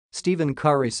Stephen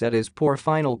Curry said his poor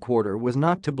final quarter was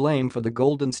not to blame for the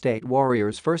Golden State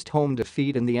Warriors' first home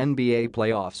defeat in the NBA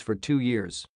playoffs for 2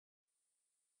 years.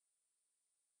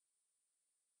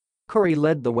 Curry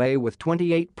led the way with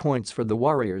 28 points for the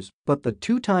Warriors, but the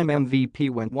two-time MVP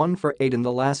went 1 for 8 in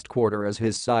the last quarter as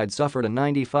his side suffered a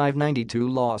 95-92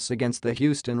 loss against the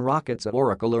Houston Rockets at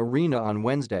Oracle Arena on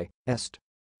Wednesday. AEST.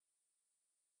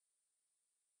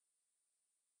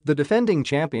 The defending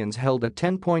champions held a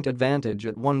 10-point advantage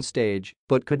at one stage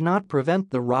but could not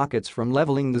prevent the Rockets from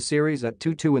leveling the series at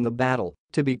 2-2 in the battle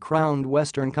to be crowned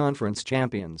Western Conference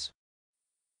champions.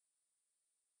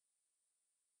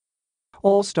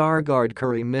 All-star guard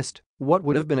Curry missed what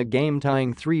would have been a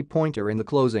game-tying three-pointer in the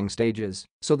closing stages,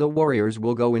 so the Warriors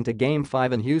will go into Game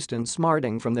 5 in Houston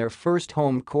smarting from their first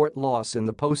home court loss in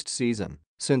the postseason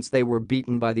since they were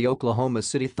beaten by the Oklahoma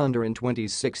City Thunder in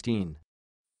 2016.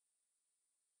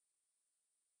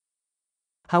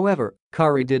 However,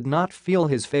 Curry did not feel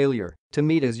his failure to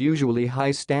meet his usually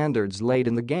high standards late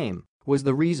in the game was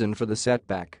the reason for the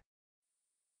setback.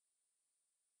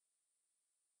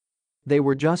 They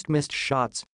were just missed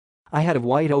shots. I had a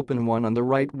wide open one on the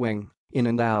right wing, in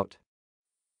and out.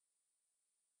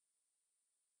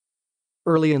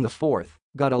 Early in the fourth,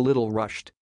 got a little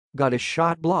rushed. Got a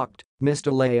shot blocked, missed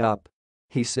a layup,"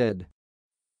 he said.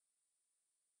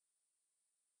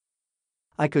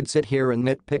 "I could sit here and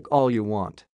nitpick all you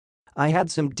want. I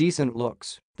had some decent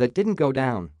looks that didn't go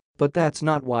down, but that's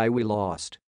not why we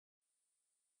lost."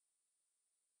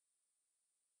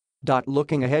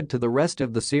 Looking ahead to the rest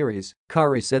of the series,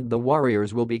 Curry said the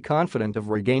Warriors will be confident of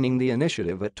regaining the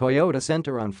initiative at Toyota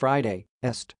Center on Friday.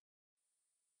 AEST.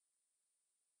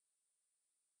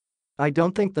 "I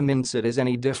don't think the mindset is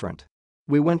any different.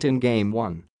 We went in Game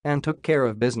 1 and took care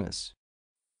of business.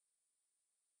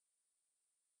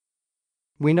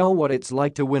 We know what it's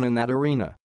like to win in that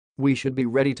arena. We should be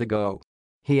ready to go,"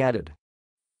 he added.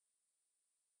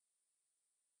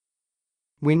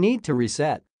 "We need to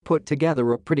reset, put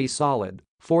together a pretty solid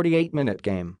 48-minute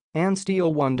game, and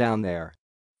steal one down there.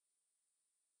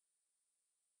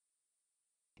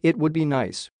 It would be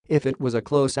nice if it was a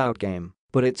close-out game,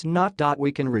 but it's not.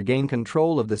 We can regain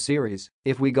control of the series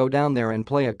if we go down there and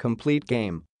play a complete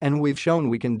game, and we've shown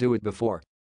we can do it before.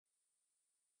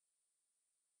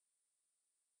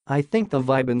 I think the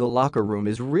vibe in the locker room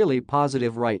is really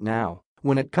positive right now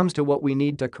when it comes to what we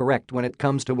need to correct when it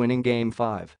comes to winning Game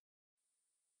 5.